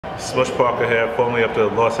Smush Parker here, formerly of the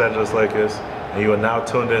Los Angeles Lakers, and you are now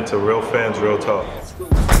tuned in to Real Fans, Real Talk.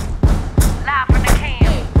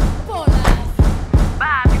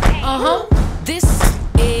 This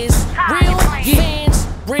is Real Fans,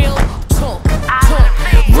 Real Talk.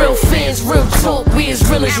 Real fans, real talk, we as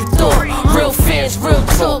real as you thought. Real fans, real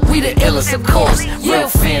talk, we the illest of course. Real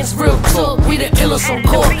fans, real talk, we the illest on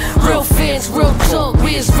court. Real fans, real talk,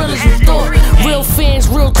 we as real as you thought. Real fans,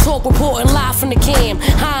 real talk, reporting live from the cam.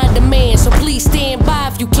 High in demand, so please stand by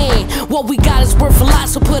if you can. What we got is worth a lot,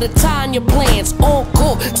 so put a tie in your plans. On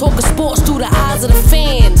court, talking sports through the eyes of the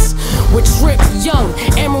fans. With Trick Young,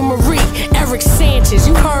 Emerald Marie, Eric Sanchez.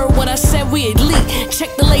 You heard what I said, we elite. Check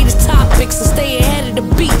the latest topics and stay ahead of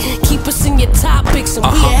the beat. Keep us in your topics and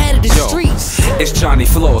we ahead of the streets. It's Johnny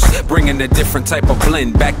Floss, bringing a different type of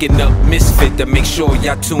blend. Backing up Misfit to make sure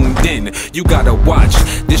y'all tuned in. You gotta watch,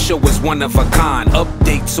 this show is one of a kind.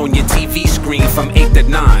 Updates on your TV screen from 8 to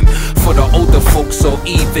 9. For the older folks, or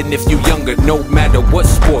even if you younger, no matter what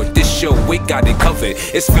sport, this show, we got it covered.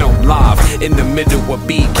 It's filmed live in the middle of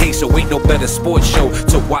BK, so ain't no better sports show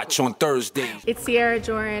to watch on Thursday. It's Cierra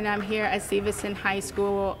Jordan. I'm here at Stevenson High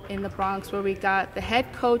School in the Bronx, where we got the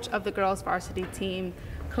head coach of the girls varsity team,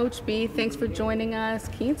 Coach B. Thanks for joining us.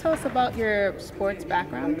 Can you tell us about your sports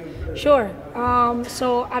background? Sure.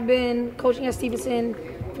 So I've been coaching at Stevenson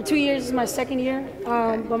for 2 years. This is my second year,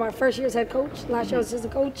 but my first year as head coach. Last year I was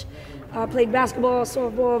assistant coach. I played basketball,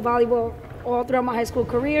 softball, volleyball all throughout my high school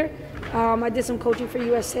career. I did some coaching for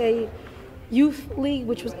USA Youth League,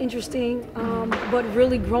 which was interesting, but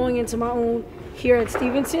really growing into my own here at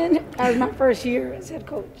Stevenson as my first year as head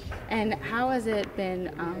coach. And how has it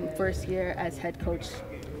been first year as head coach?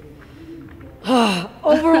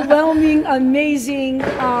 Overwhelming, amazing,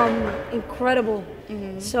 incredible.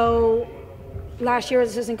 So last year as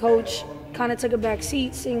assistant coach, kind of took a back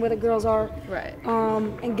seat, seeing where the girls are, right?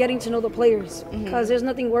 And getting to know the players, because there's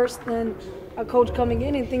nothing worse than a coach coming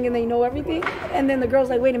in and thinking they know everything, and then the girl's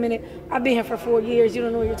like, wait a minute, I've been here for 4 years, you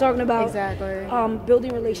don't know what you're talking about. Exactly.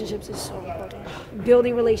 Building relationships is so important.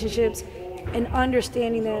 Building relationships and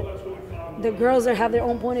understanding that the girls that have their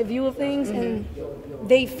own point of view of things and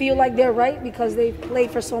they feel like they're right because they've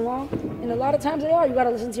played for so long, and a lot of times they are. You got to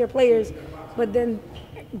listen to your players, but then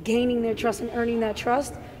gaining their trust and earning that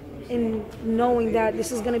trust and knowing that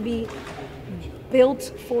this is going to be built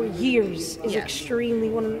for years is extremely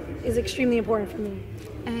important for me.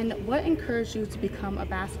 And what encouraged you to become a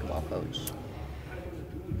basketball coach?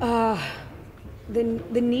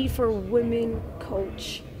 The need for women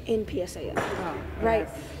coach in PSAF, right?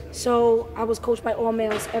 So I was coached by all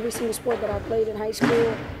males, every single sport that I played in high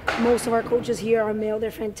school. Most of our coaches here are male,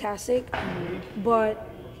 they're fantastic, but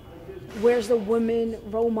where's the women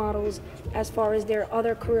role models as far as their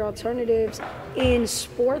other career alternatives in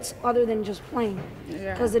sports other than just playing?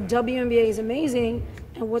 Because the WNBA is amazing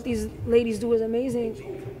and what these ladies do is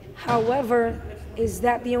amazing. However, is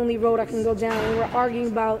that the only road I can go down? And we're arguing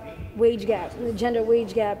about wage gap, the gender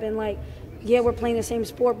wage gap, and like, yeah, we're playing the same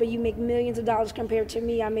sport, but you make millions of dollars compared to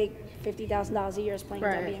me. I make $50,000 a year as playing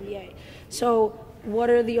WNBA. So what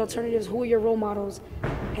are the alternatives? Who are your role models?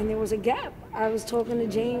 And there was a gap. I was talking to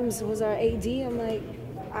James, who was our AD. I'm like,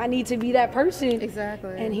 I need to be that person.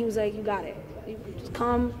 Exactly. And he was like, you got it. You just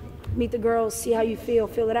come, meet the girls, see how you feel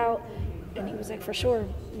it out. And he was like, for sure,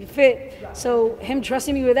 you fit. So him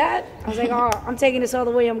trusting me with that, I was like, oh, I'm taking this all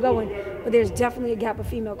the way I'm going. But there's definitely a gap of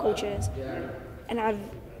female coaches. And I've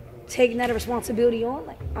taking that responsibility on,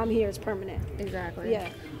 like, I'm here, it's permanent. Exactly. Yeah.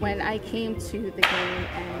 When I came to the game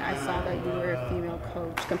and I saw that you were a female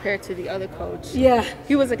coach compared to the other coach,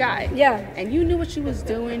 he was a guy. Yeah. And you knew what you was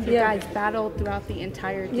doing. You guys battled throughout the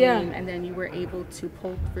entire game, and then you were able to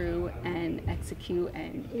pull through and execute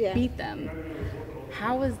and beat them.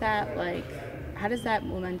 How was that like? How does that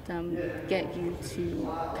momentum get you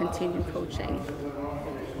to continue coaching?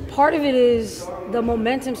 Part of it is the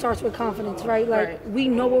momentum starts with confidence, right? Like, we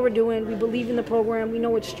know what we're doing. We believe in the program. We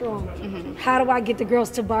know it's strong. How do I get the girls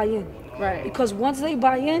to buy in? Right. Because once they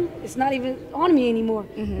buy in, it's not even on me anymore.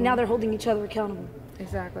 Now they're holding each other accountable.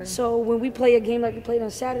 Exactly. So when we play a game like we played on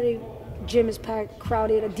Saturday, gym is packed,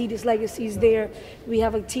 crowded, Adidas Legacy is there. We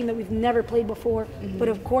have a team that we've never played before. But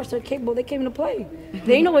of course they're capable. They came to play.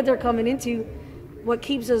 They know what they're coming into. What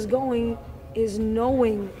keeps us going is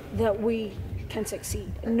knowing that we can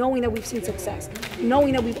succeed, knowing that we've seen success,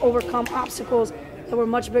 knowing that we've overcome obstacles that were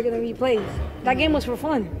much bigger than we played. That game was for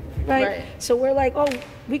fun, right? So we're like, oh,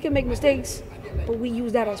 we can make mistakes, but we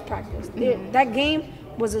use that as practice. That game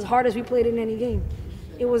was as hard as we played in any game.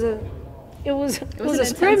 It was a scrimmage. It was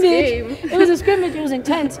a scrimmage. It was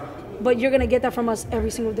intense, but you're gonna get that from us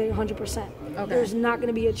every single day, 100%. There's not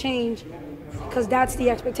gonna be a change because that's the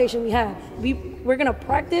expectation we have. We're gonna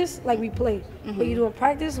practice like we play. What you do in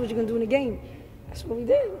practice, what you're gonna do in the game. That's what we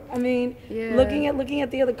did. I mean, looking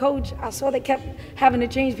at the other coach, I saw they kept having to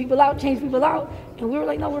change people out, and we were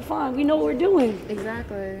like, no, we're fine. We know what we're doing.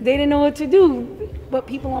 Exactly. They didn't know what to do, but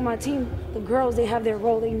people on my team, the girls, they have their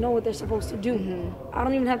role. They know what they're supposed to do. I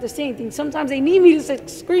don't even have to say anything. Sometimes they need me to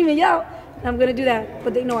scream and yell, and I'm gonna do that,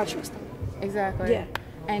 but they know I trust them. Exactly. Yeah.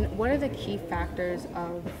 And what are the key factors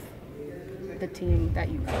of the team that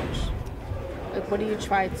you coach? Like, what do you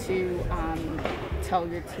try to tell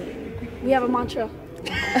your team? We have a mantra.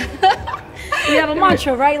 We have a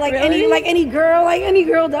mantra, right? Like Really? any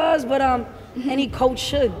girl does, but any coach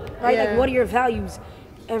should, right? Like, what are your values?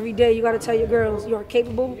 Every day you got to tell your girls you are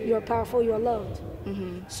capable, you are powerful, you are loved.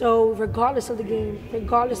 So regardless of the game,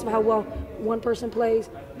 regardless of how well one person plays,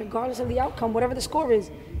 regardless of the outcome, whatever the score is,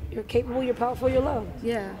 you're capable, you're powerful, you're loved.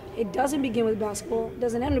 Yeah. It doesn't begin with basketball. It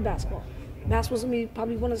doesn't end with basketball. Basketball's gonna be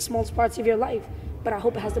probably one of the smallest parts of your life, but I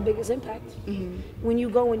hope it has the biggest impact. When you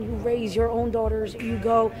go and you raise your own daughters, you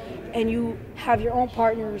go and you have your own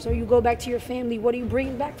partners, or you go back to your family, what are you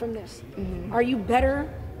bringing back from this? Are you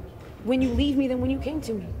better when you leave me than when you came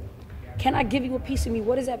to me? Can I give you a piece of me?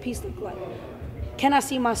 What does that piece look like? Can I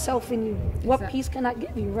see myself in you? What piece can I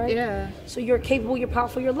give you, right? Yeah. So you're capable, you're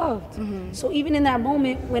powerful, you're loved. So even in that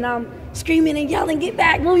moment when I'm screaming and yelling, get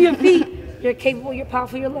back, move your feet, you're capable, you're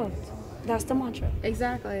powerful, you're loved. That's the mantra.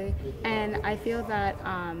 Exactly. And I feel that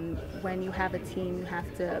when you have a team, you have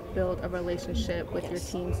to build a relationship with your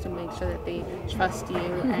teams to make sure that they trust you.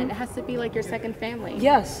 And it has to be like your second family.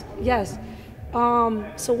 Yes.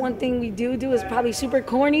 So one thing we do is probably super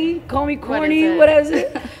corny. Call me corny. What is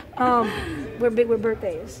it? We're big with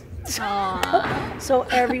birthdays. So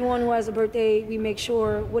everyone who has a birthday, we make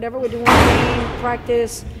sure whatever we're doing, game,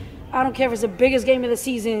 practice, I don't care if it's the biggest game of the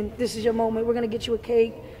season, this is your moment. We're going to get you a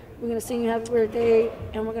cake. We're going to sing you happy birthday,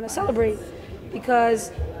 and we're going to celebrate.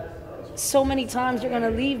 Because so many times you're going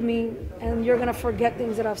to leave me, and you're going to forget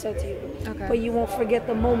things that I've said to you. Okay. But you won't forget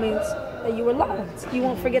the moments that you were loved. You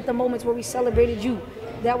won't forget the moments where we celebrated you.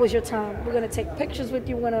 That was your time. We're going to take pictures with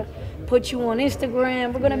you. We're going to put you on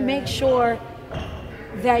Instagram. We're going to make sure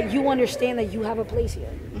that you understand that you have a place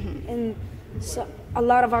here. And so a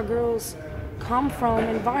lot of our girls come from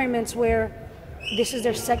environments where this is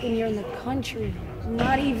their second year in the country,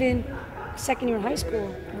 not even second year in high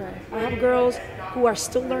school. I have girls who are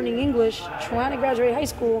still learning English, trying to graduate high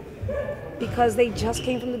school because they just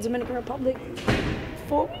came from the Dominican Republic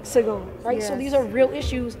 4 weeks ago, right? Yes. So these are real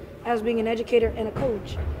issues as being an educator and a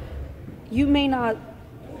coach. You may not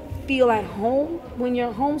feel at home when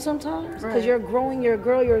you're home sometimes because you're growing, you're a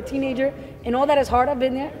girl, you're a teenager, and all that is hard. I've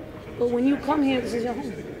been there. But when you come here, this is your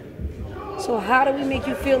home. So how do we make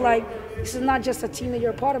you feel like this is not just a team that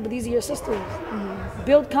you're a part of, but these are your sisters?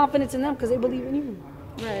 Build confidence in them because they believe in you.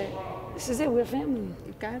 Right. This is it. We're family.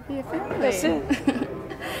 You gotta be a family. That's it.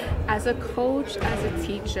 As a coach, as a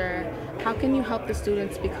teacher, how can you help the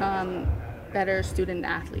students become better student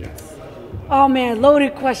athletes? Oh man,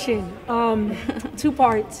 loaded question. 2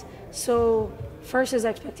 parts. So first is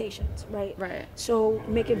expectations, right? Right. So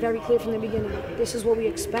make it very clear from the beginning. This is what we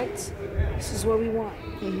expect. This is what we want.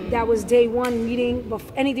 That was day one meeting.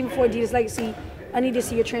 Anything before Adidas Legacy, I need to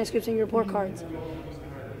see your transcripts and your report cards.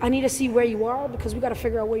 I need to see where you are because we got to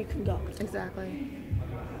figure out where you can go. Exactly.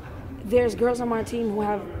 There's girls on my team who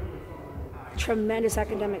have tremendous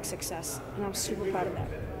academic success, and I'm super proud of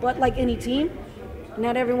that. But like any team,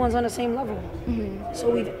 not everyone's on the same level. So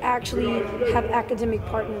we've actually have academic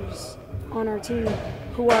partners on our team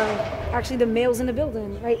who are actually the males in the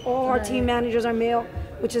building, right? All our team managers are male,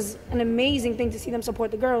 which is an amazing thing to see them support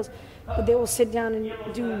the girls, but they will sit down and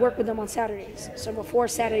do work with them on Saturdays. So before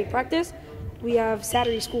Saturday practice, we have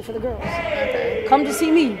Saturday school for the girls. Come to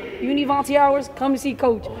see me. You need volunteer hours, come to see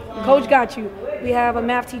Coach. Coach got you. We have a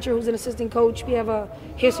math teacher who's an assistant coach. We have a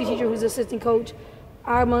history teacher who's an assistant coach.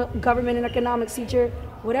 I'm a government and economics teacher.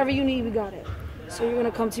 Whatever you need, we got it. So you're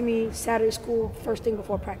gonna come to me Saturday school, first thing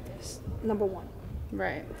before practice, number 1.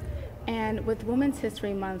 Right. And with Women's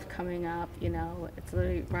History Month coming up, you know, it's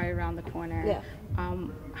literally right around the corner. Yeah.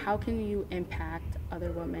 How can you impact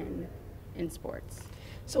other women in sports?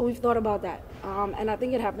 So we've thought about that, and I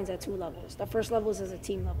think it happens at 2 levels. The first level is as a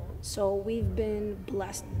team level. So we've been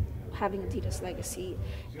blessed having Adidas Legacy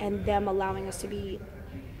and them allowing us to be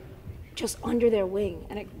just under their wing,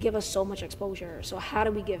 and it give us so much exposure. So how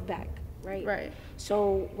do we give back, right? Right.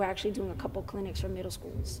 So we're actually doing a couple clinics for middle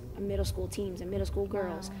schools, and middle school teams and middle school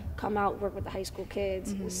girls. Come out, work with the high school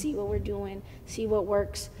kids, see what we're doing, see what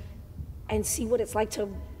works, and see what it's like to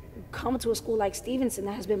come to a school like Stevenson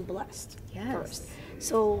that has been blessed first.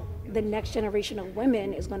 So the next generation of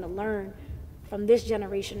women is going to learn from this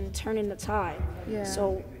generation turning the tide. Yeah.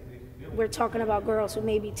 So we're talking about girls who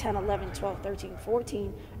may be 10, 11, 12, 13,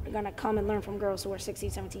 14 are going to come and learn from girls who are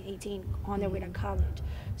 16, 17, 18 on their way to college.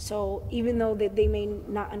 So even though they may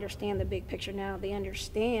not understand the big picture now, they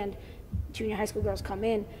understand junior high school girls come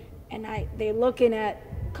in and they're looking at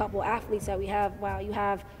a couple athletes that we have. Wow, you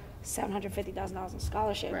have $750,000 in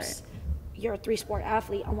scholarships. Right. You're a 3-sport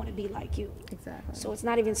athlete. I want to be like you. Exactly. So it's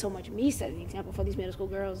not even so much me setting the example for these middle school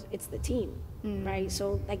girls. It's the team, right?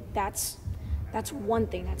 So like that's one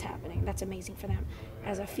thing that's happening. That's amazing for them.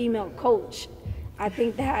 As a female coach, I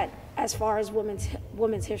think that as far as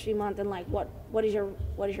Women's History Month and like what is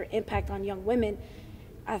your impact on young women,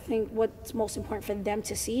 I think what's most important for them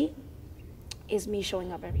to see is me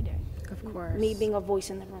showing up every day. Of course. Me being a voice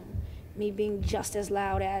in the room. Me being just as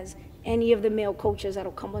loud as any of the male coaches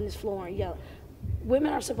that'll come on this floor and yell.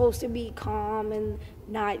 Women are supposed to be calm and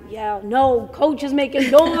not yell. No, coaches making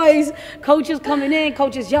noise, coaches coming in,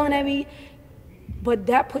 coaches yelling at me. But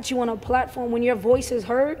that puts you on a platform. When your voice is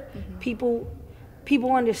heard, people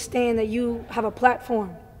understand that you have a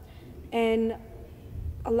platform. And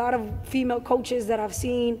a lot of female coaches that I've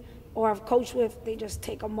seen or I've coached with, they just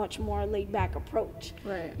take a much more laid-back approach.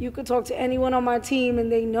 Right. You could talk to anyone on my team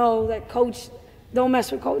and they know that coach, don't mess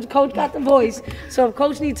with coach. Coach got the voice. So if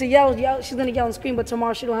coach needs to yell, she's going to yell and scream, but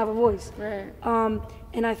tomorrow she don't have a voice. Right.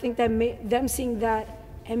 And I think that them seeing that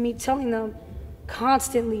and me telling them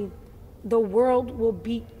constantly, the world will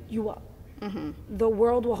beat you up. The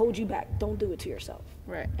world will hold you back. Don't do it to yourself.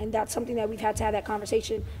 Right. And that's something that we've had to have that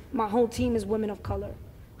conversation. My whole team is women of color.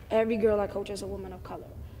 Every girl I coach is a woman of color.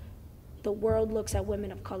 The world looks at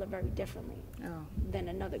women of color very differently than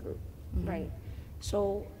another group, right?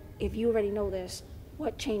 So if you already know this,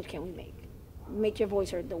 what change can we make? Make your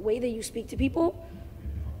voice heard. The way that you speak to people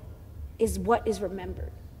is what is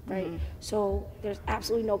remembered, right? So there's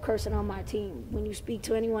absolutely no cursing on my team. When you speak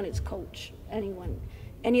to anyone, it's coach, anyone.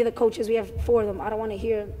 Any of the coaches, we have 4 of them. I don't want to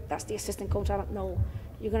hear, that's the assistant coach. I don't know.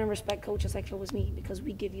 You're going to respect coaches like if it was me because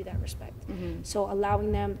we give you that respect. So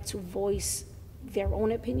allowing them to voice their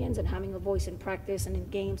own opinions and having a voice in practice and in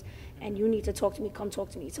games, and you need to talk to me, come talk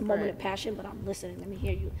to me. It's a moment of passion, but I'm listening, let me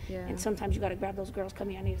hear you. And sometimes you got to grab those girls, come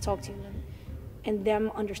here, I need to talk to you. And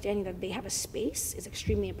them understanding that they have a space is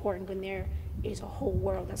extremely important when there is a whole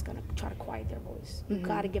world that's going to try to quiet their voice. You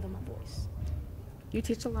got to give them a voice. You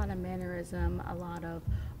teach a lot of mannerism, a lot of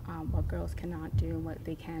what girls cannot do and what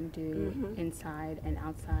they can do inside and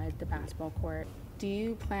outside the basketball court. Do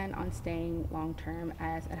you plan on staying long-term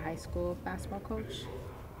as a high school basketball coach?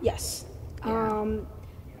 Yes. Yeah.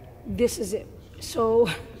 This is it. So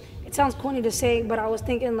it sounds corny to say, but I was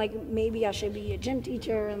thinking like maybe I should be a gym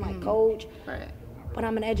teacher and like coach. Right. But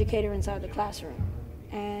I'm an educator inside the classroom.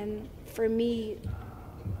 And for me,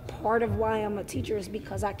 part of why I'm a teacher is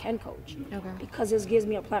because I can coach. Because it gives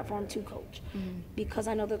me a platform to coach. Because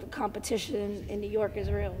I know that the competition in New York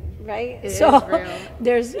is real, right? It is real.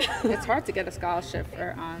 There's it's hard to get a scholarship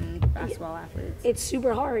for basketball athletes. It's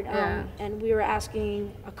super hard. Yeah. And we were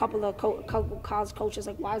asking a couple of college coaches,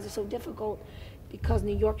 like, why is it so difficult? Because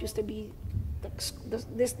New York used to be,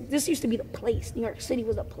 this used to be the place. New York City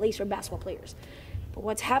was a place for basketball players. But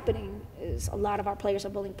what's happening is a lot of our players are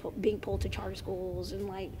being pulled to charter schools and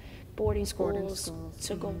like boarding schools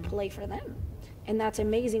to go play for them. And that's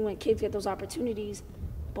amazing when kids get those opportunities,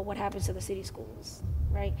 but what happens to the city schools,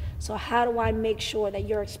 right? So how do I make sure that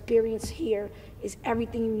your experience here is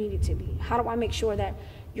everything you need it to be? How do I make sure that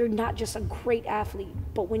you're not just a great athlete,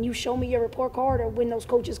 but when you show me your report card or when those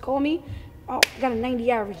coaches call me, oh, I got a 90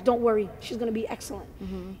 average, don't worry, she's gonna be excellent.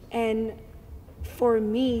 And for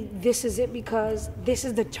me, this is it because this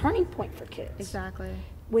is the turning point for kids. Exactly.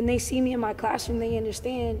 When they see me in my classroom, they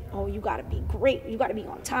understand, oh, you got to be great. You got to be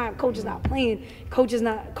on time. Coach is not playing. Coach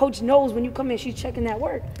knows when you come in, she's checking that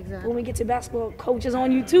work. Exactly. When we get to basketball, coach is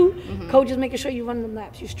on you too. Coach is making sure you run them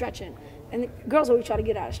laps, you stretching. And the girls always try to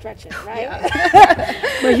get out of stretching, right?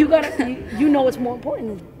 But you know what's more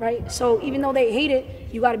important, right? So even though they hate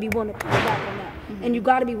it, you got to be willing to pull back on that. And you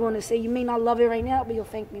got to be willing to say, you may not love it right now, but you'll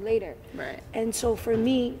thank me later. Right. And so for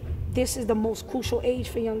me, this is the most crucial age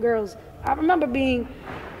for young girls. I remember being,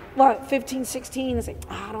 15, 16, and say,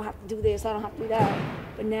 I don't have to do this, I don't have to do that.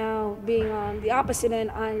 But now being on the opposite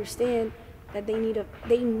end, I understand that they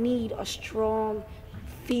need a strong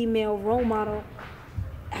female role model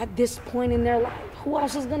at this point in their life. Who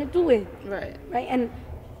else is gonna do it? Right. Right. And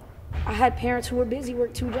I had parents who were busy,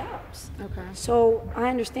 worked 2 jobs. Okay. So I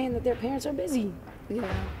understand that their parents are busy. Yeah.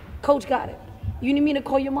 Coach got it. You need me to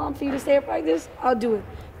call your mom for you to stay at practice? I'll do it.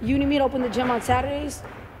 You need me to open the gym on Saturdays?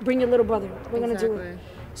 Bring your little brother. We're gonna do it.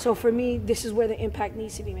 So for me, this is where the impact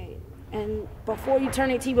needs to be made. And before you turn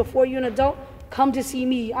 18, before you're an adult, come to see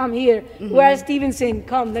me, I'm here. We're at Stevenson,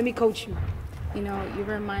 come, let me coach you. You know, you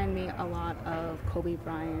remind me a lot of Kobe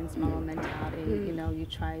Bryant's Mama mentality. You know, you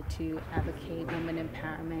try to advocate women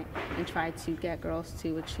empowerment and try to get girls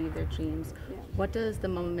to achieve their dreams. What does the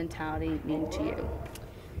Mama mentality mean to you?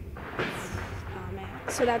 Oh, man.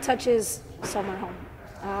 So that touches someone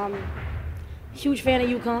home. Huge fan of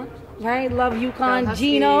UConn, right? Love UConn,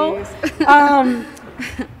 Gino.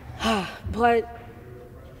 But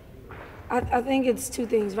I think it's two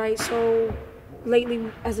things, right? So lately,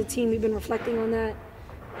 as a team, we've been reflecting on that,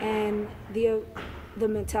 and the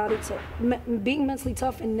mentality to being mentally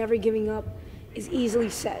tough and never giving up is easily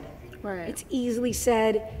said. Right. It's easily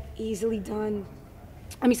said, easily done.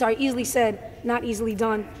 Easily said, not easily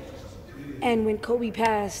done. And when Kobe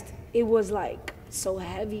passed, it was like so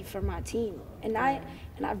heavy for my team, and I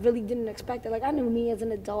really didn't expect it. Like, I knew me as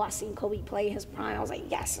an adult, I seen Kobe play his prime. I was like,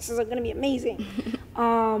 yes, this is gonna be amazing.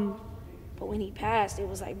 But when he passed, it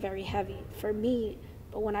was like very heavy for me.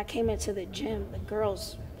 But when I came into the gym, the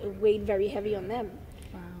girls, it weighed very heavy on them.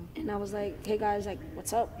 Wow. And I was like, hey guys, like,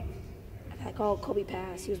 what's up? Like, oh, Kobe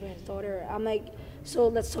passed, he was with his daughter. I'm like, so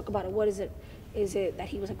let's talk about it. What is it? Is it that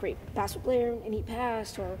he was a great basketball player and he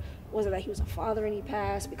passed? Or was it that he was a father and he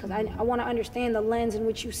passed? Because I want to understand the lens in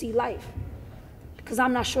which you see life. Because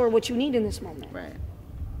I'm not sure what you need in this moment. Right.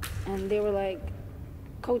 And they were like,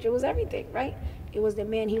 Coach, it was everything, right? It was the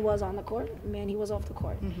man he was on the court, the man he was off the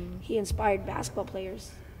court. He inspired basketball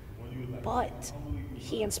players, but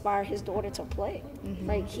he inspired his daughter to play.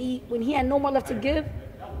 Like, when he had no more left to give,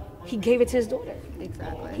 he gave it to his daughter.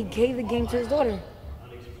 Exactly. He gave the game to his daughter.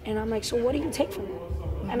 And I'm like, so what do you take from it?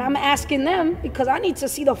 And I'm asking them because I need to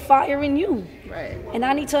see the fire in you. Right. And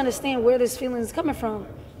I need to understand where this feeling is coming from.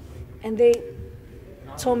 And they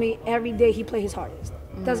told me every day he played his hardest.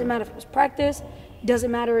 Doesn't matter if it was practice,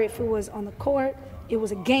 doesn't matter if it was on the court, it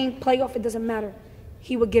was a game, playoff, it doesn't matter.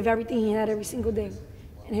 He would give everything he had every single day.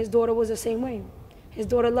 And his daughter was the same way. His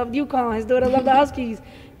daughter loved UConn, his daughter loved the Huskies.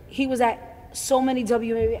 He was at so many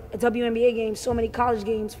WNBA games, so many college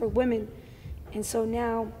games for women. And so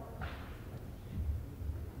now,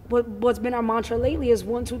 what's been our mantra lately is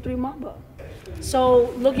 1, 2, 3 Mamba.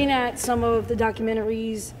 So looking at some of the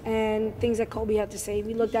documentaries and things that Kobe had to say,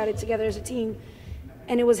 we looked at it together as a team,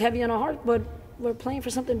 and it was heavy on our heart, but we're playing for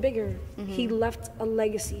something bigger. He left a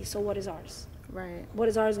legacy, so what is ours? Right. What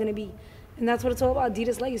is ours gonna be? And that's what it's all about,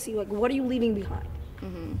 Adidas legacy. Like, what are you leaving behind?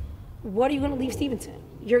 What are you gonna leave Stevenson?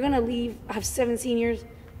 You're gonna leave, I have 7 seniors,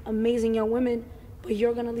 amazing young women, but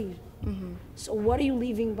you're gonna leave. So what are you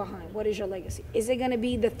leaving behind? What is your legacy? Is it gonna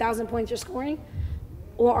be the 1,000 points you're scoring?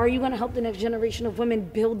 Or are you gonna help the next generation of women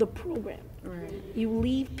build the program? Right. You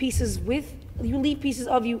leave pieces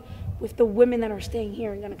of you with the women that are staying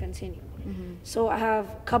here and gonna continue. So I have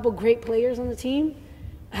a couple great players on the team.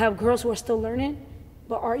 I have girls who are still learning,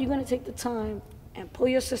 but are you gonna take the time and pull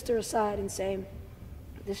your sister aside and say,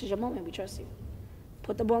 this is your moment, we trust you.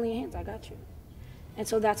 Put the ball in your hands, I got you. And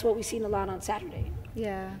so that's what we've seen a lot on Saturday.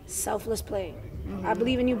 Yeah. Selfless play. I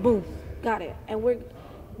believe in you, boom, got it. And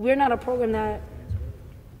we're not a program that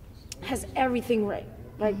has everything right.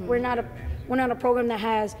 Like, we're not a program that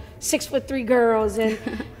has 6'3" girls and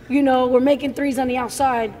we're making threes on the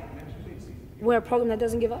outside. We're a program that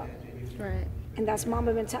doesn't give up. Right. And that's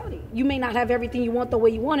Mamba mentality. You may not have everything you want the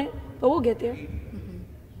way you want it, but we'll get there.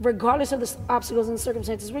 Regardless of the obstacles and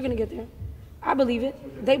circumstances, we're gonna get there. I believe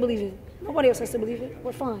it. They believe it. Nobody else has to believe it.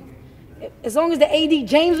 We're fine. As long as the AD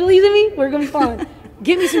James believes in me, we're gonna be fine.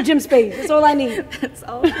 Give me some gym space. That's all I need. That's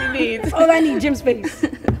all she needs. That's all I need, gym space.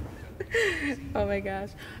 Oh my gosh.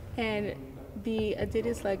 And the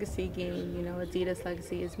Adidas Legacy game, Adidas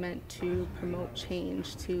Legacy is meant to promote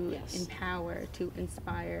change, to empower, to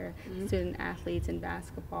inspire student athletes in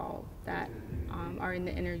basketball that are in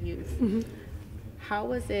the inner youth. How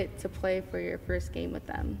was it to play for your first game with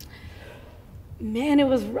them? Man, it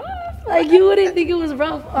was rough. Like, you wouldn't think it was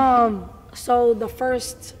rough. So the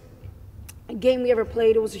first game we ever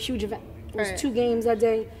played, it was a huge event. It was 2 games that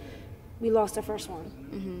day. We lost the first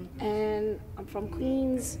one. And I'm from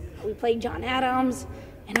Queens. We played John Adams.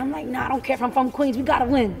 And I'm like, nah, I don't care if I'm from Queens. We got to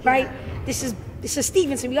win, right? This is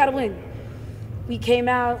Stevenson. We got to win. We came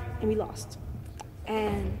out and we lost.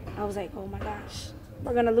 And I was like, oh my gosh,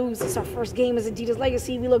 we're going to lose. It's our first game as Adidas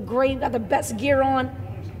Legacy. We look great. We got the best gear on.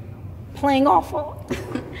 Playing awful.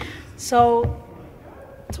 So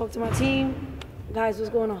I talked to my team. Guys, what's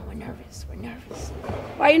going on? We're nervous.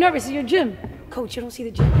 Why are you nervous? It's your gym. Coach, you don't see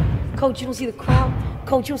the gym. Coach, you don't see the crowd.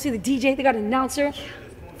 Coach, you don't see the DJ. They got an announcer.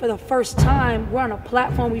 For the first time, we're on a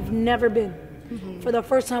platform we've never been. For the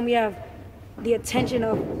first time, we have the attention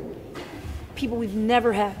of people we've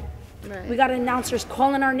never had. Right. We got announcers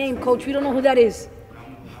calling our name, coach. We don't know who that is.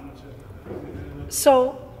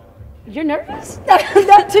 So, you're nervous?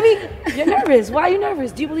 That, to me, you're nervous. Why are you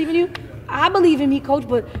nervous? Do you believe in you? I believe in me, coach,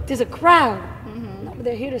 but there's a crowd. No,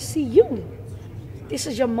 they're here to see you. This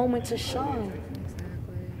is your moment to shine.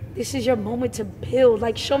 This is your moment to build.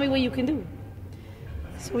 Like, show me what you can do.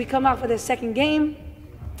 So we come out for the second game.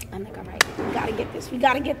 I'm like, all right, we gotta get this. We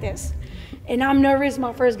gotta get this. And I'm nervous.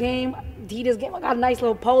 My first game, Adidas game. I got a nice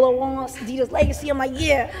little polo on, Adidas Legacy. I'm like,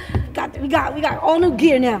 yeah, we got all new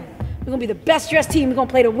gear now. We're gonna be the best dressed team. We're gonna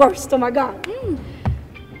play the worst. Oh my God.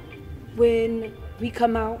 When we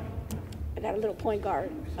come out, I got a little point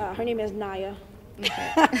guard. Her name is Naya.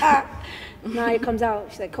 Okay. Naya comes out.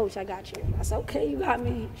 She's like, Coach, I got you. I said, okay, you got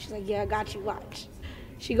me. She's like, yeah, I got you. Watch.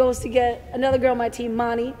 She goes to get another girl on my team,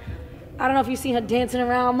 Mani. I don't know if you've seen her dancing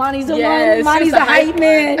around. Mani's the one. Mani's the hype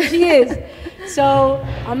man. She is. So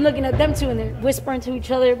I'm looking at them two, and they're whispering to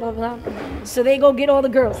each other, blah, blah. So they go get all the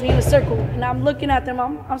girls. They're in a circle. And I'm looking at them.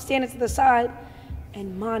 I'm standing to the side.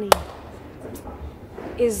 And Mani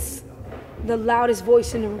is the loudest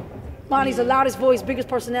voice in the room. Mani's the loudest voice, biggest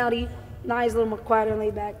personality. Naya's a little more quiet and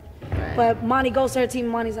laid back. Right. But Mani goes to her team.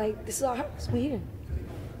 Mani's like, this is our house. We here.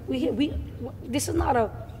 This is not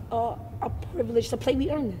a privilege to play.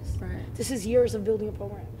 We earn this. Right. This is years of building a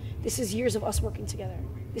program. This is years of us working together.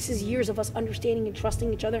 This is years of us understanding and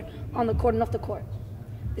trusting each other on the court and off the court.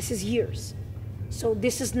 This is years. So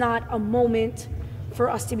this is not a moment for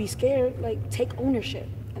us to be scared. Like, take ownership.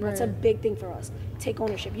 And that's a big thing for us. Take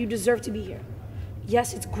ownership. You deserve to be here.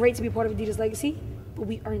 Yes, it's great to be part of Adidas Legacy, but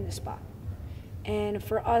we earned this spot. And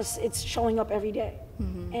for us, it's showing up every day.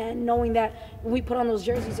 And knowing that when we put on those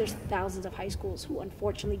jerseys, there's thousands of high schools who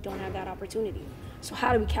unfortunately don't have that opportunity. So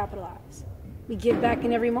how do we capitalize? We give back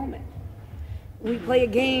in every moment. When we play a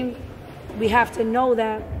game, we have to know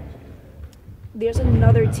that there's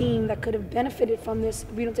another team that could have benefited from this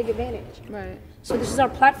if we don't take advantage. Right. So this is our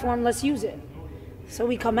platform, let's use it. So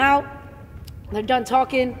we come out, they're done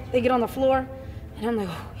talking, they get on the floor, and I'm like,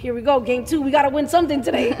 oh, here we go, game 2, we gotta win something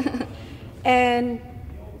today. And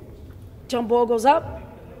jump ball goes up,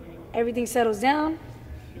 everything settles down,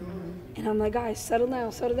 and I'm like, guys, settle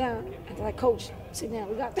down. And they're like, Coach, sit down,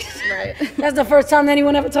 we got this. Right. That's the first time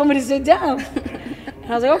anyone ever told me to sit down. And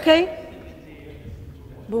I was like, okay.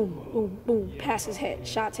 Boom, boom, boom, passes hit,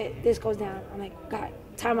 shots hit, this goes down. I'm like, God,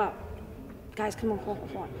 time out. Guys, come on.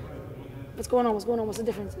 What's going on? What's the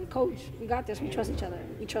difference? Like, Coach, we got this, we trust each other.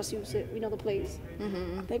 We trust you, sit, we know the plays.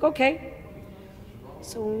 I'm like, okay.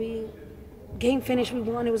 So when we game finished, we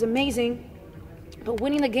won, it was amazing. But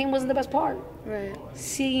winning the game wasn't the best part. Right.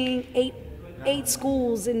 Seeing eight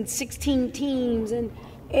schools and 16 teams and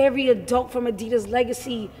every adult from Adidas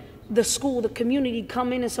Legacy, the school, the community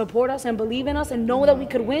come in and support us and believe in us and know that we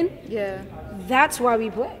could win. Yeah. That's why we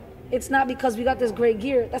play. It's not because we got this great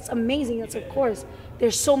gear. That's amazing. That's of course.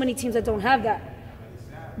 There's so many teams that don't have that.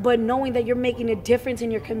 But knowing that you're making a difference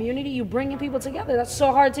in your community, you bringing people together. That's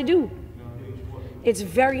so hard to do. It's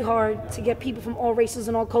very hard to get people from all races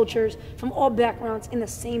and all cultures, from all backgrounds in the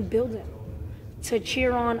same building to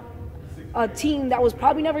cheer on a team that was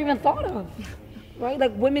probably never even thought of, right?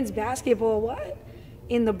 Like women's basketball,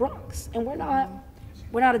 in the Bronx. And we're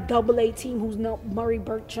not a double-A team who's not Murray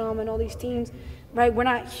Bertram and all these teams, right? We're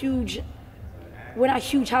not huge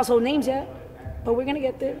household names yet, but we're gonna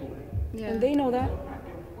get there. Yeah. And they know that.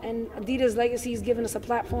 And Adidas Legacy has given us a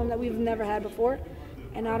platform that we've never had before.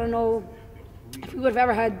 And I don't know if we would have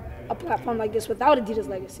ever had a platform like this without Adidas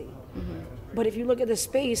Legacy. But if you look at the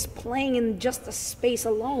space, playing in just the space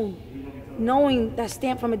alone, knowing that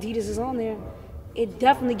stamp from Adidas is on there, it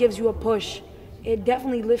definitely gives you a push. It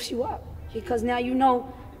definitely lifts you up because now you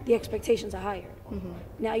know the expectations are higher.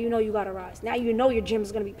 Now you know you gotta rise. Now you know your gym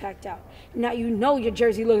is gonna be packed out. Now you know your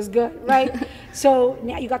jersey looks good, right? So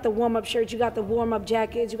now you got the warm-up shirts, you got the warm-up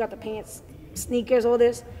jackets, you got the pants, sneakers, all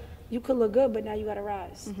this. You could look good, but now you gotta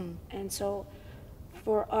rise. And so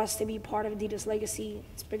for us to be part of Adidas Legacy,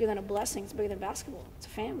 it's bigger than a blessing, it's bigger than basketball, it's a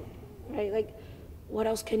family, right? Like, what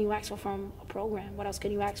else can you ask for from a program? What else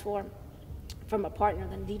can you ask for from a partner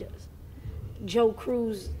than Adidas? Joe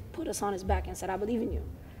Cruz put us on his back and said, I believe in you.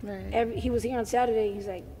 Right. He was here on Saturday, he's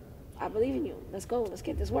like, I believe in you, let's go, let's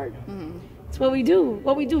get this work. It's what we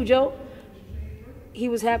do, Joe. He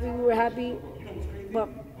was happy, we were happy, but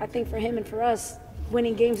I think for him and for us,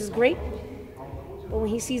 winning games is great. But when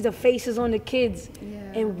he sees the faces on the kids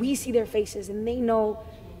and we see their faces and they know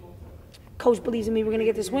Coach believes in me, we're going to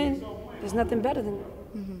get this win, there's nothing better than that.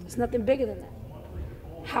 There's nothing bigger than that.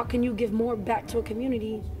 How can you give more back to a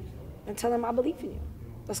community and tell them I believe in you?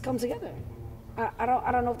 Let's come together. I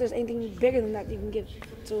don't know if there's anything bigger than that you can give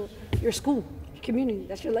to your school, your community.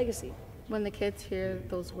 That's your legacy. When the kids hear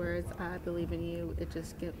those words, I believe in you, it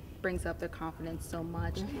just brings up their confidence so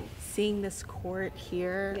much. Seeing this court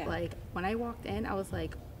here, like when I walked in, I was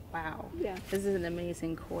like, wow, this is an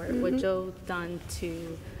amazing court. What Joe done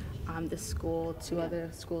to the school, to other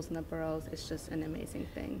schools in the boroughs, it's just an amazing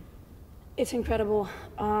thing. It's incredible.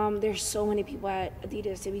 There's so many people at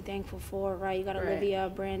Adidas to be thankful for, right? You got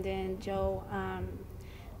Olivia, Brandon, Joe.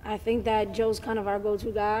 I think that Joe's kind of our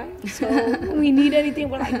go-to guy. So when we need anything,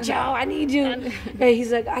 we're like, Joe, I need you. And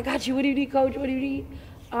he's like, I got you. What do you need, coach? What do you need?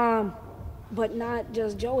 But not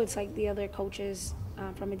just Joe. It's like the other coaches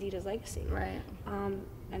from Adidas legacy. Right.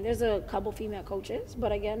 And there's a couple female coaches,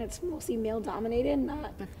 but again, it's mostly male-dominated.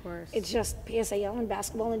 Not. Of course. It's just PSAL and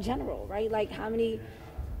basketball in general, right? Like how many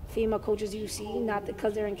female coaches do you see? Not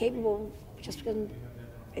because they're incapable, just because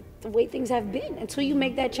the way things have been. Until you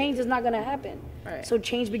make that change, it's not going to happen. Right. So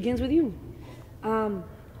change begins with you.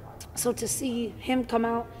 So to see him come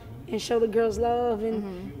out and show the girls love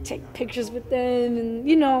and take pictures with them and,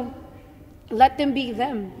 you know, let them be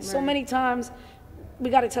them. Right. So many times we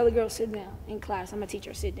got to tell the girls, sit down in class. I'm a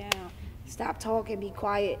teacher, sit down. Stop talking, be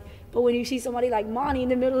quiet. But when you see somebody like Monty in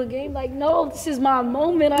the middle of the game, like, no, this is my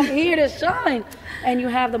moment. I'm here to shine. And you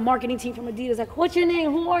have the marketing team from Adidas like, what's your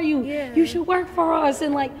name? Who are you? Yeah. You should work for us.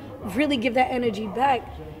 And, like, really give that energy back.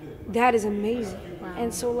 That is amazing. Wow.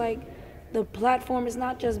 And so, like, the platform is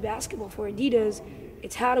not just basketball for Adidas.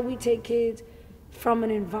 It's how do we take kids from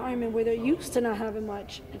an environment where they're used to not having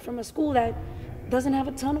much and from a school that doesn't have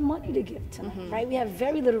a ton of money to give to them, right? We have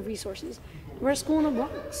very little resources. We're a school in the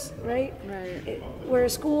Bronx, right? Right. We're a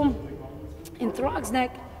school in Throgs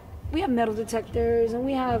Neck. We have metal detectors, and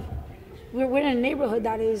we're in a neighborhood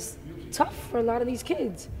that is tough for a lot of these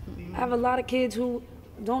kids. I have a lot of kids who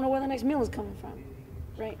don't know where the next meal is coming from,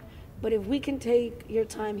 right? But if we can take your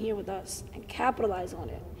time here with us and capitalize on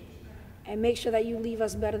it and make sure that you leave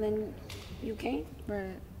us better than you came,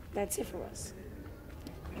 right, that's it for us.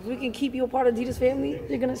 If we can keep you a part of Adidas family,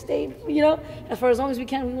 you're going to stay, you know, for as long as we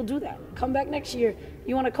can, we will do that. Come back next year.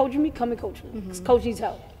 You want to coach with me? Come and coach me, because coach needs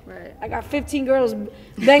help. Right. I got 15 girls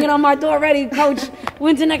banging on my door ready, coach,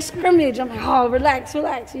 when's the next scrimmage? I'm like, oh, relax,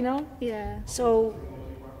 you know? Yeah. So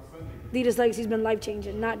Adidas Legacy's been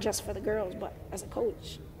life-changing, not just for the girls, but as a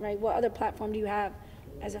coach, right? What other platform do you have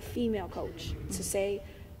as a female coach to say,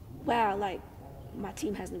 wow, like, my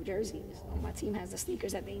team has new jerseys, or my team has the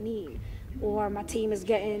sneakers that they need, or my team is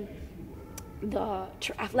getting the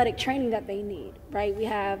athletic training that they need, right? We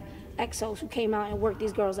have Exos who came out and worked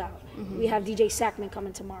these girls out. We have DJ Sackman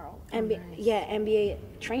coming tomorrow. NBA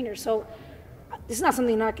trainers. So this is not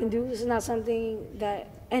something I can do. This is not something that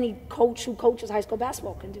any coach who coaches high school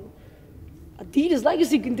basketball can do. Adidas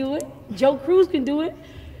Legacy can do it. Joe Cruz can do it.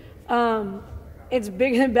 It's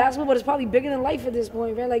bigger than basketball, but it's probably bigger than life at this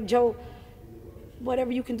point, right? Like, Joe,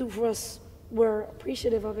 whatever you can do for us, we're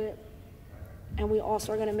appreciative of it. And we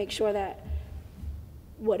also are going to make sure that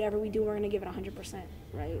whatever we do, we're going to give it 100%,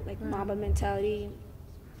 right? Like Mamba mentality,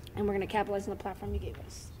 and we're going to capitalize on the platform you gave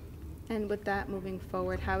us. And with that, moving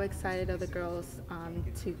forward, how excited are the girls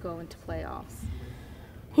to go into playoffs?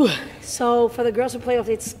 So for the girls to playoffs,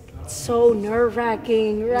 it's so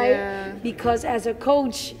nerve-wracking, right? Yeah. Because as a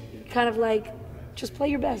coach, kind of like, just play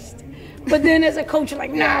your best. But then as a coach, you're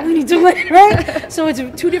like, nah, we need to win, right? So it's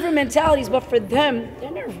two different mentalities, but for them,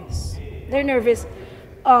 they're nervous. They're nervous,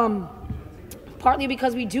 partly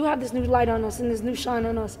because we do have this new light on us and this new shine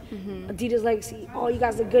on us. Adidas Legacy. Oh, you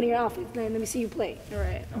guys look good in your outfits. Let me see you play.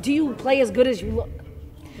 Right. Do you play as good as you look?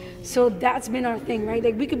 So that's been our thing, right?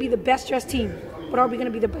 Like, we could be the best dressed team, but are we going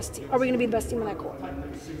to be the best team? Are we going to be the best team in that court?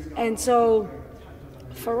 And so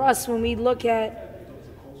for us, when we look at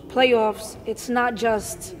playoffs, it's not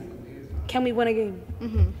just can we win a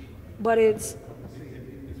game, but it's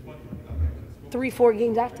 3-4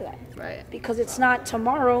 games after that. Right. Because it's not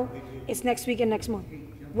tomorrow, it's next week and next month.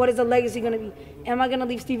 What is the legacy going to be? Am I going to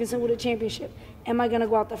leave Stevenson with a championship? Am I going to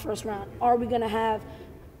go out the first round? Are we going to have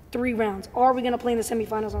 3 rounds? Are we going to play in the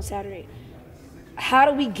semifinals on Saturday? How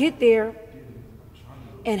do we get there,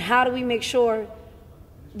 and how do we make sure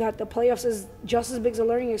that the playoffs is just as big as a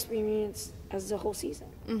learning experience as the whole season?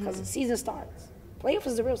 Because the season starts. Playoffs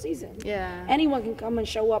is the real season. Yeah. Anyone can come and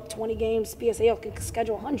show up 20 games. PSAL can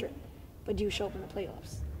schedule 100. But do you show up in the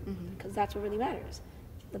playoffs? Because that's what really matters.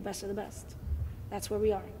 The best of the best. That's where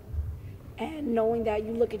we are. And knowing that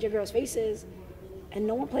you look at your girls' faces, and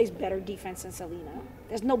no one plays better defense than Selena.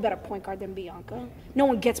 There's no better point guard than Bianca. No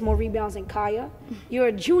one gets more rebounds than Kaya. You're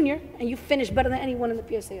a junior, and you finish better than anyone in the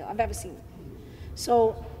PSAL I've ever seen.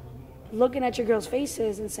 So looking at your girls'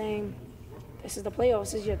 faces and saying, this is the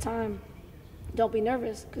playoffs, this is your time. Don't be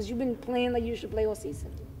nervous, because you've been playing like you should play all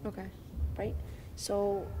season. Okay. Right?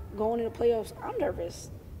 So going into playoffs, I'm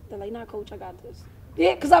nervous. They're like, nah, coach, I got this.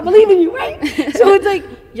 Yeah, because I believe in you, right? So it's like,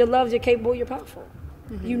 you're loved, you're capable, you're powerful.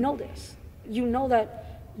 You know this. You know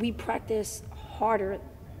that we practice harder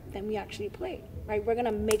than we actually play, right? We're going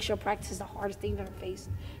to make sure practice is the hardest thing you've ever faced.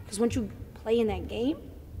 Because once you play in that game,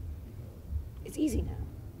 it's easy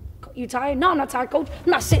now. You tired? No, I'm not tired, coach.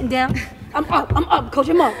 I'm not sitting down. I'm up, coach,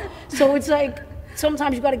 I'm up. So it's like,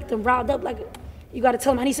 sometimes you got to get them riled up. Like, you got to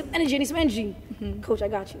tell them, I need some energy, Coach, I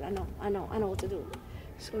got you. I know what to do.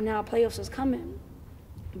 So now playoffs is coming,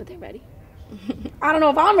 but they're ready. I don't know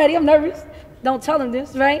if I'm ready. I'm nervous. Don't tell them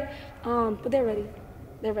this, right? But they're ready.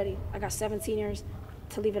 They're ready. I got 7 seniors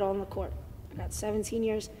to leave it all on the court. I got 7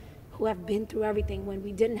 seniors who have been through everything when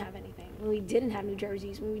we didn't have anything, when we didn't have new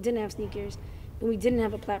jerseys, when we didn't have sneakers, when we didn't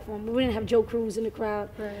have a platform, when we didn't have Joe Cruz in the crowd.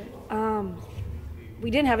 Right. We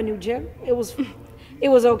didn't have a new gym. It was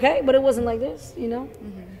okay, but it wasn't like this, you know?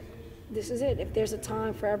 This is it. If there's a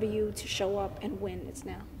time for every you to show up and win, it's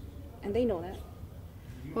now. And they know that.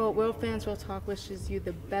 Well, Real Fans Real Talk wishes you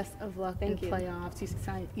the best of luck in playoffs.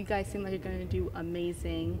 You guys seem like you're going to do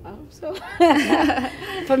amazing. I hope so.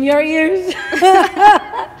 From your ears?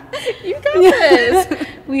 You got this.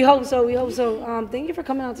 We hope so. We hope so. Thank you for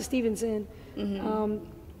coming out to Stevenson.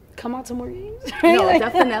 Come out to more games. Right? No,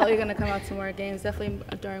 definitely going to come out to more games. Definitely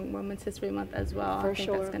during Women's History Month as well. I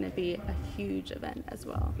think that's going to be a huge event as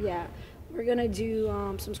well. Yeah. We're going to do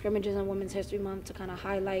some scrimmages on Women's History Month to kind of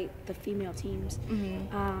highlight the female teams.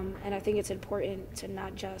 And I think it's important to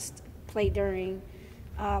not just play during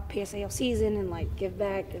PSAL season and like give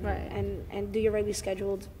back and do your regularly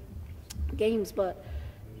scheduled games, but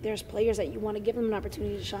there's players that you want to give them an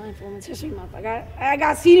opportunity to shine for Women's History Month. I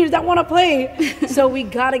got seniors that want to play, so we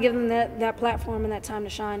got to give them that platform and that time to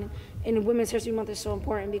shine. And Women's History Month is so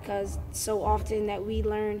important because so often that we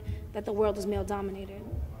learn that the world is male-dominated.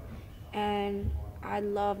 And I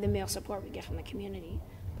love the male support we get from the community.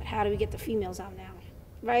 But how do we get the females out now,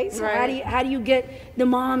 right? So how do you get the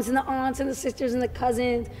moms and the aunts and the sisters and the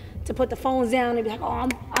cousins to put the phones down and be like, oh,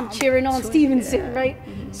 I'm cheering on Stevenson, right?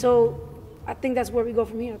 So I think that's where we go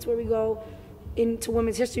from here. That's where we go into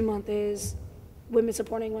Women's History Month is women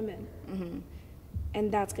supporting women.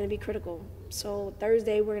 And that's going to be critical. So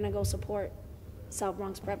Thursday, we're going to go support South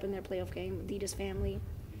Bronx Prep in their playoff game, Adidas family.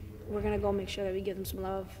 We're going to go make sure that we give them some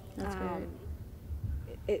love. That's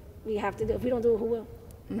great. We have to do. If we don't do it, who will?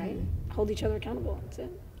 Right? Hold each other accountable. That's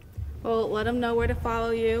it. Well, let them know where to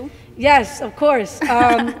follow you. Yes, of course.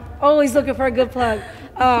 Always looking for a good plug.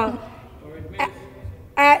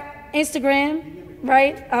 At Instagram,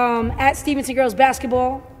 right? At Stevenson Girls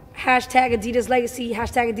Basketball. Hashtag Adidas Legacy.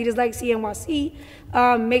 Hashtag Adidas Legacy NYC.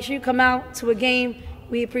 Make sure you come out to a game.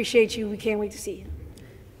 We appreciate you. We can't wait to see you.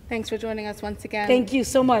 Thanks for joining us once again. Thank you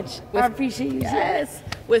so much. I appreciate you. Yes.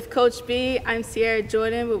 With Coach B, I'm Cierra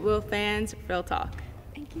Jordan with Real Fans Real Talk.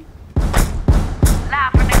 Thank you.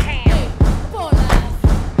 Live from the camp.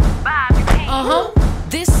 By the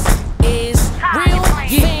camp. This is Real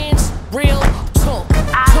Fans Real Talk.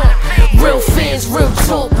 Real fans, real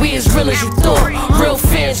talk, we as real as you thought. Real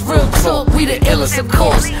fans, real talk, we the illest of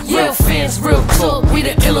course. Real fans, real talk, we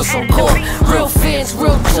the illest on court. Real fans,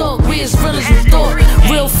 real talk, we as real as you thought.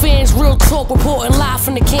 Real fans, real talk, reporting live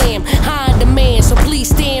from the cam. High in demand, so please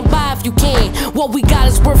stand by if you can. What we got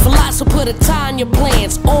is worth a lot, so put a tie in your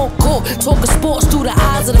plans. On court, talking sports through the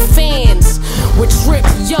eyes of the fans. With Trip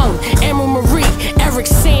Young, Emerald Marie, Eric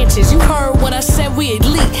Sanchez. You heard what I said, we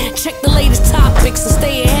elite. Check the latest topics and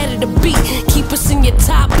stay ahead of the beat. Keep us in your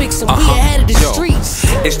topics and we ahead of the streets.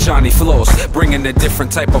 It's Johnny Floss, bringing a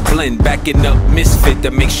different type of blend. Backing up Misfit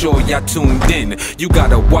to make sure y'all tuned in. You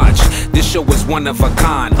gotta watch, this show is one of a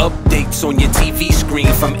kind. Updates on your TV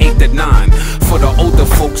screen from 8 to 9. For the older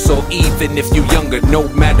folks, so even if you younger, no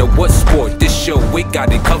matter what sport, this show, we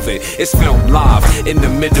got it covered. It's filmed live in the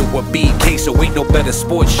middle of BK, so ain't no better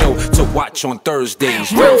sports show to watch on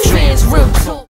Thursdays. Real fans, real talk.